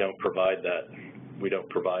we don't provide that. We don't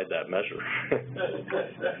provide that measure.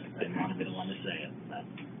 Didn't want to be the one to say it. But.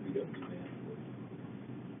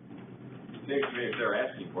 Seems to me if they're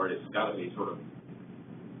asking for it, it's got to be sort of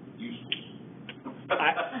useful.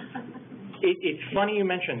 It's funny you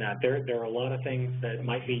mentioned that. There are a lot of things that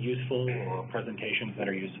might be useful or presentations that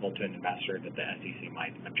are useful to an investor that the SEC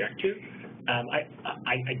might object to.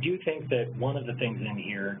 I do think that one of the things in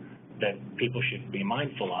here that people should be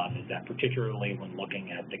mindful of is that, particularly when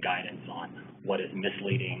looking at the guidance on what is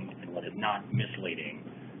misleading and what is not misleading,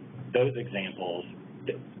 those examples,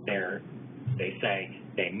 they say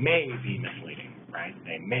they may be misleading, right?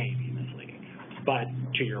 They may be misleading. But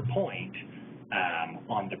to your point,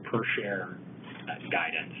 on the per share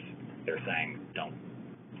guidance, they're saying don't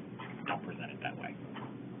present it that way.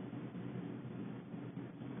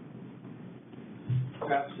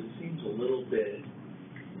 Perhaps it seems a little bit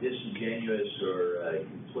disingenuous or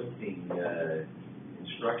conflicting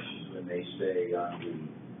instructions when they say on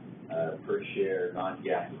the per share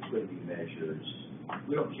non-GAAP liquidity measures,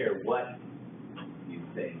 we don't care what you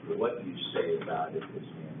think or what you say about it as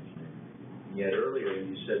management. And yet earlier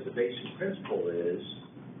you said the basic principle is,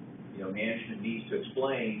 management needs to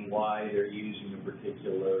explain why they're using a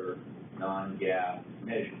particular non-GAAP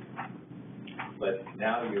measure. But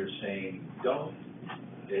now you're saying don't.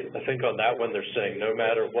 I think on that one they're saying no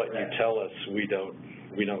matter what you tell us, we don't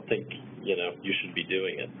think you should be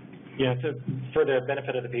doing it. Yeah. So for the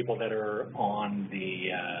benefit of the people that are on the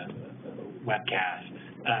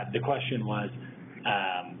webcast, the question was,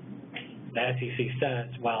 the SEC says,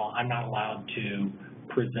 well, I'm not allowed to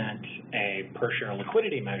present a per share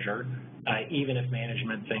liquidity measure, even if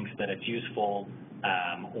management thinks that it's useful,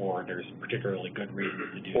 or there's particularly good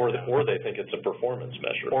reasons to do so. Or they think it's a performance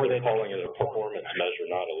measure. Or they're calling it a performance measure,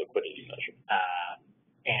 not a liquidity measure.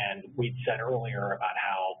 And we'd said earlier about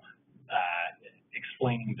how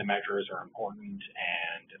explaining the measures are important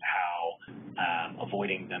and how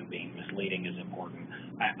avoiding them being misleading is important.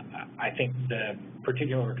 I think the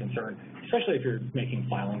particular concern, especially if you're making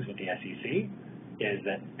filings with the SEC, is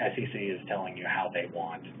that SEC is telling you how they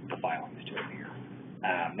want the filings to appear.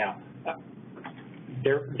 Now,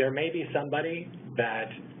 there may be somebody that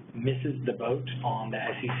misses the boat on the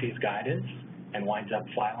SEC's guidance and winds up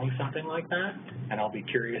filing something like that, and I'll be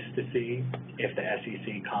curious to see if the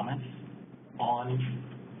SEC comments on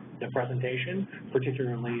the presentation,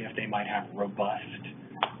 particularly if they might have robust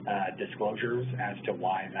disclosures as to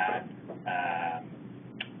why that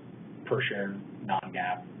per share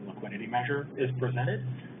non-GAAP liquidity measure is presented.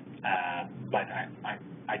 But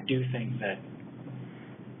I do think that,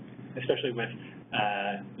 especially with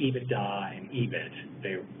EBITDA and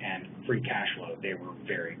EBIT and free cash flow, they were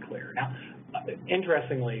very clear. Now,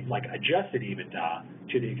 interestingly, like adjusted EBITDA,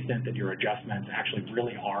 to the extent that your adjustments actually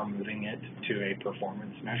really are moving it to a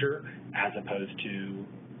performance measure as opposed to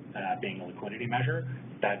being a liquidity measure,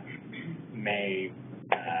 that may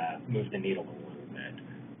move the needle a little bit.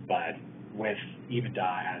 But with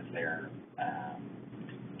EBITDA as their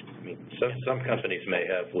some companies may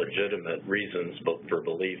have legitimate reasons for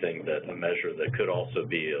believing that a measure that could also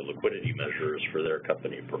be a liquidity measure is for their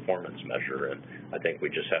company performance measure, and I think we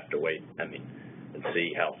just have to wait, and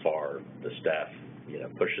see how far the staff,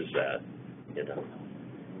 pushes that,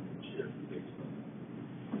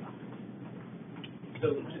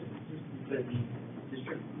 So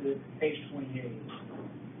the page 28,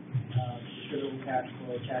 distributable cash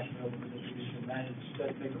flow, cash available for distribution, that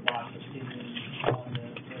does make a box opinion on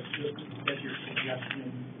that you're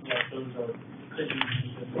suggesting that those could be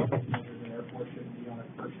used as liquidity measures and therefore shouldn't be on a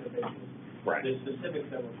per share basis. Right. The specifics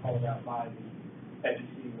that were called out by the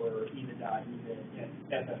SEC were EBITDA, EBIT,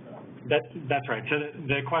 and FFO. That's right. So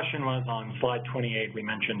the question was on slide 28, we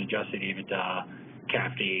mentioned adjusted EBITDA,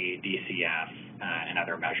 CAFD, DCF, and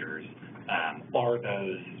other measures. Are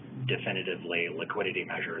those definitively liquidity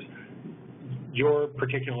measures? Your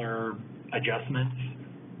particular adjustments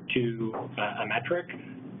to a metric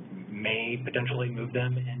may potentially move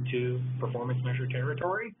them into performance measure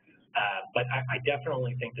territory, but I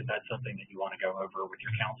definitely think that that's something that you want to go over with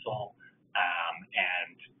your counsel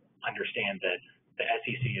and understand that the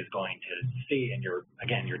SEC is going to see, and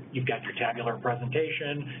you've got your tabular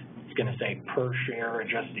presentation. It's going to say per share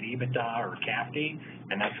adjusted EBITDA or CAFD,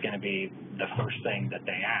 and that's going to be the first thing that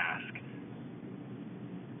they ask.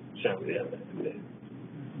 So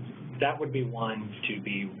that would be one to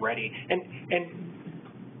be ready. And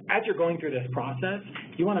as you're going through this process,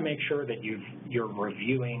 you want to make sure that you're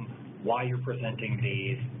reviewing why you're presenting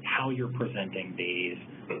these, how you're presenting these.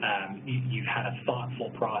 You've had a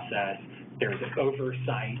thoughtful process. There's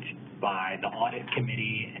oversight by the audit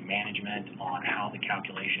committee and management on how the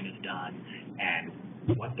calculation is done and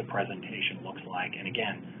what the presentation looks like. And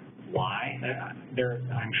again, why?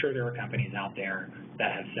 I'm sure there are companies out there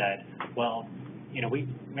that have said, well, we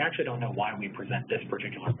actually don't know why we present this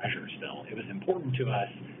particular measure still. It was important to us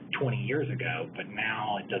 20 years ago, but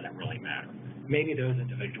now it doesn't really matter. Maybe those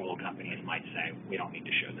individual companies might say, we don't need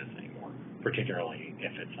to show this anymore, particularly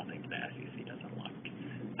if it's something the SEC doesn't like.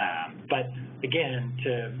 But again,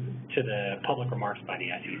 to the public remarks by the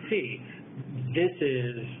SEC, this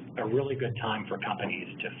is a really good time for companies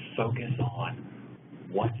to focus on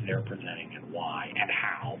what they're presenting and why and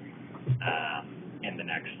how in the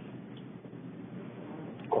next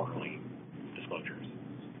quarterly disclosures.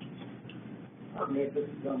 Maybe this is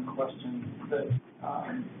a dumb question, but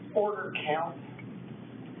order count.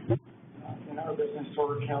 In our business,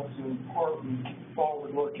 order count is an important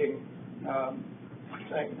forward-looking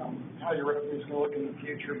thing on how your revenue is going to look in the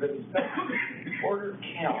future. But is that order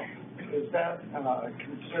count, is that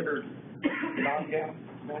considered non-GAAP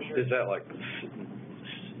measure? Is that like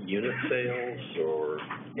unit sales or?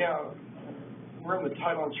 Yeah, we're in the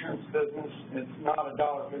title insurance business. It's not a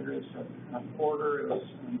dollar figure. It's an order.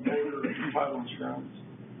 It's an order of title insurance.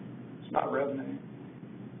 It's not revenue.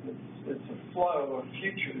 It's a flow of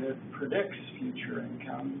future that predicts future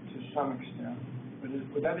income to some extent. But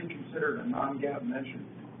would that be considered a non-GAAP measure?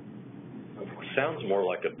 Sounds more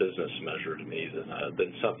like a business measure to me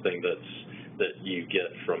than something that you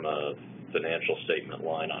get from a financial statement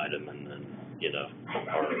line item and then, you know,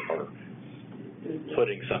 are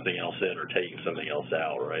putting something else in or taking something else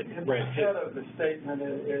out, right? Instead of the statement,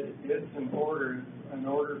 it's an order. An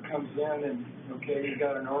order comes in and, okay, you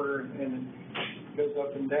got an order and it goes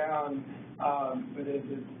up and down, but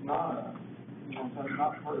it's not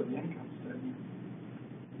not part of the income statement.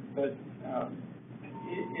 But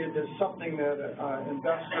it is something that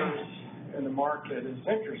investors in the market is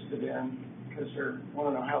interested in because they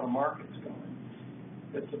want to know how the market's going.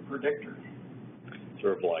 It's a predictor.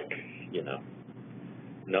 Sort of like, you know,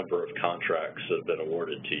 number of contracts that have been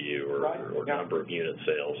awarded to you or, right. or yeah. number of unit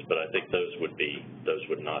sales, but I think those would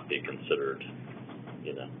not be considered,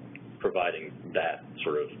 you know, providing that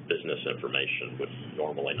sort of business information would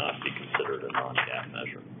normally not be considered a non-GAAP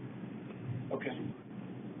measure. Okay.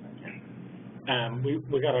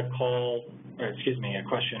 We got a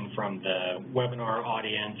question from the webinar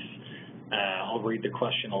audience. I'll read the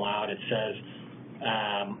question aloud. It says,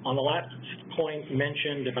 on the last point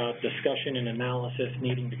mentioned about discussion and analysis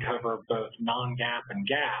needing to cover both non-GAAP and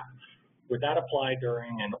GAAP, would that apply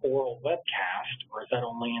during an oral webcast, or is that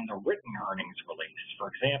only in the written earnings release? For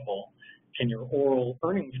example, can your oral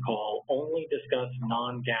earnings call only discuss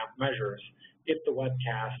non-GAAP measures if the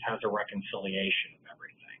webcast has a reconciliation of everything?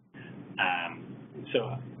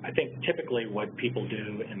 So I think typically what people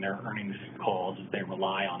do in their earnings calls is they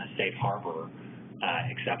rely on a safe harbor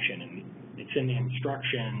exception, and it's in the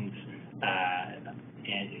instructions, and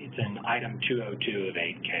it's in item 202 of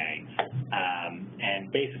 8K.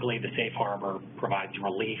 And basically the safe harbor provides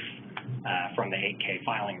relief from the 8K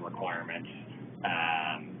filing requirements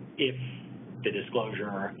if the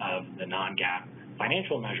disclosure of the non-GAAP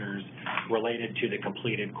financial measures related to the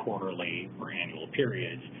completed quarterly or annual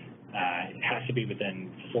periods it has to be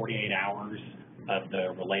within 48 hours of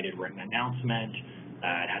the related written announcement.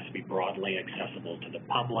 It has to be broadly accessible to the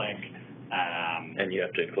public. And you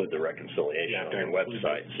have to include the reconciliation on your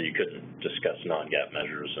website, so you couldn't discuss non-GAAP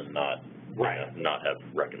measures and not have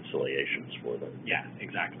reconciliations for them. Yeah,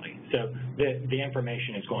 exactly. So the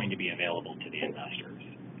information is going to be available to the investors,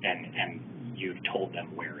 and you've told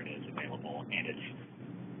them where it is available, and it's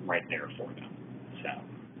right there for them. So.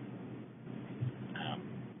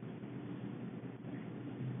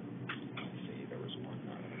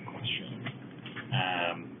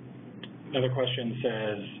 Another question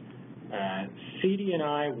says,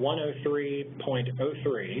 CD&I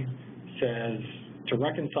 103.03 says to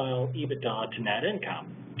reconcile EBITDA to net income.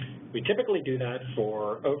 We typically do that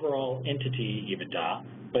for overall entity EBITDA,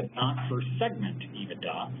 but not for segment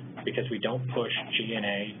EBITDA, because we don't push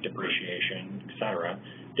G&A, depreciation, et cetera,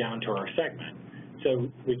 down to our segment. So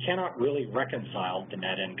we cannot really reconcile the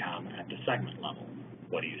net income at the segment level.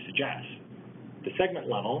 What do you suggest? The segment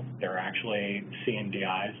level, there are actually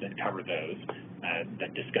CNDIs that cover those,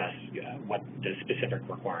 that discuss what the specific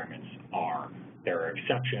requirements are. There are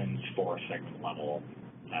exceptions for segment level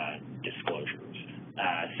disclosures.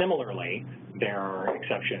 Similarly, there are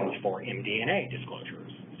exceptions for MD&A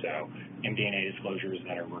disclosures. So MD&A disclosures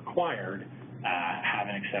that are required have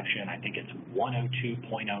an exception. I think it's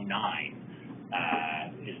 102.09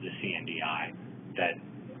 is the CNDI that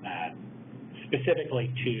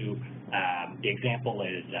specifically to the example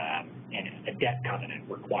is a debt covenant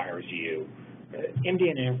requires you,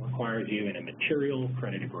 MD&A requires you in a material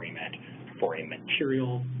credit agreement for a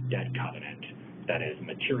material debt covenant that is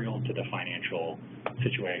material to the financial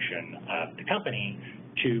situation of the company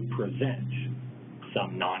to present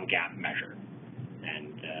some non-GAAP measure.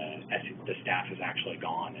 And the staff has actually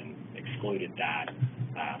gone and excluded that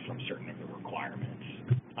from certain of the requirements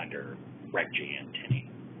under Reg G and TINI.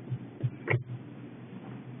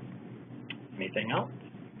 Anything else?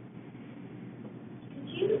 Could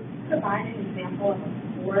you provide an example of a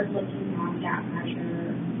forward-looking non-GAAP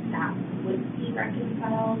measure that would be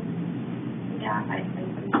reconciled to GAAP? I'm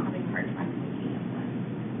having a hard time thinking of one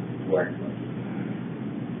forward-looking.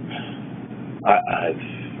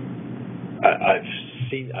 I've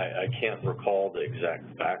seen. I can't recall the exact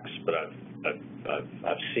facts, but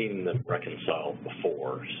I've seen them reconciled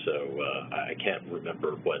before, so I can't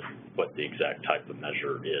remember what the exact type of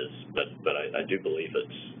measure is. But I do believe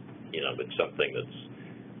it's something that's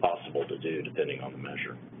possible to do depending on the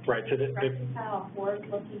measure. Right. So reconcile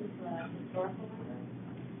forward-looking to a historical number.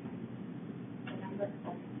 The number of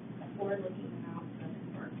forward-looking amount to a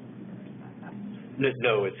historical number.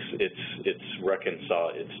 No, it's reconcile.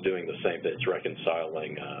 It's doing the same. It's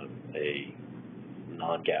reconciling a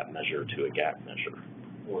non-GAAP measure to a GAAP measure.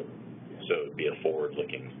 So it would be a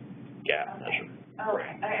forward-looking GAAP measure. Oh,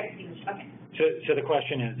 right. I see. Okay. So the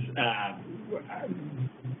question is,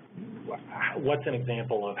 what's an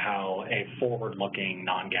example of how a forward-looking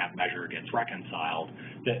non-GAAP measure gets reconciled?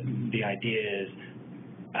 The idea is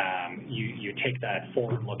you take that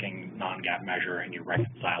forward-looking non-GAAP measure and you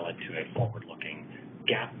reconcile it to a forward-looking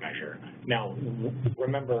GAAP measure. Now,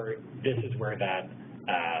 remember, this is where that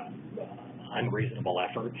unreasonable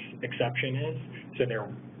efforts exception is. So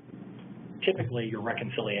typically your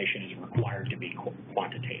reconciliation is required to be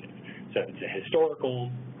quantitative. So if it's a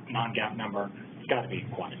historical non-GAAP number, it's got to be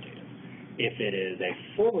quantitative. If it is a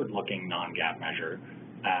forward-looking non-GAAP measure,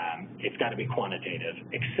 it's got to be quantitative,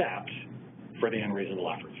 except for the unreasonable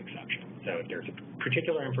efforts exception. So if there's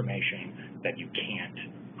particular information that you can't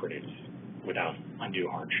produce without undue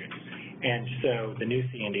hardship. And so the new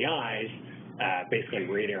CNDIs basically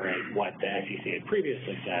reiterate what the SEC had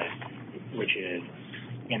previously said, which is,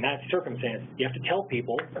 in that circumstance, you have to tell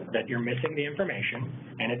people that you're missing the information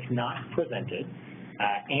and it's not presented,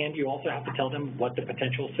 and you also have to tell them what the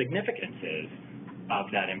potential significance is of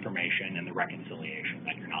that information and the reconciliation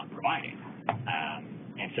that you're not providing.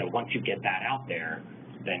 And so once you get that out there,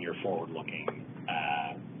 then your forward-looking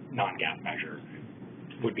non-GAAP measure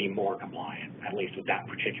would be more compliant, at least with that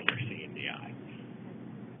particular CNDI.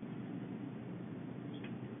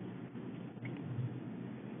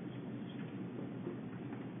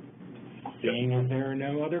 Seeing as there are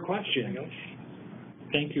no other questions,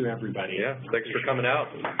 thank you, everybody. Yeah, thanks for coming out.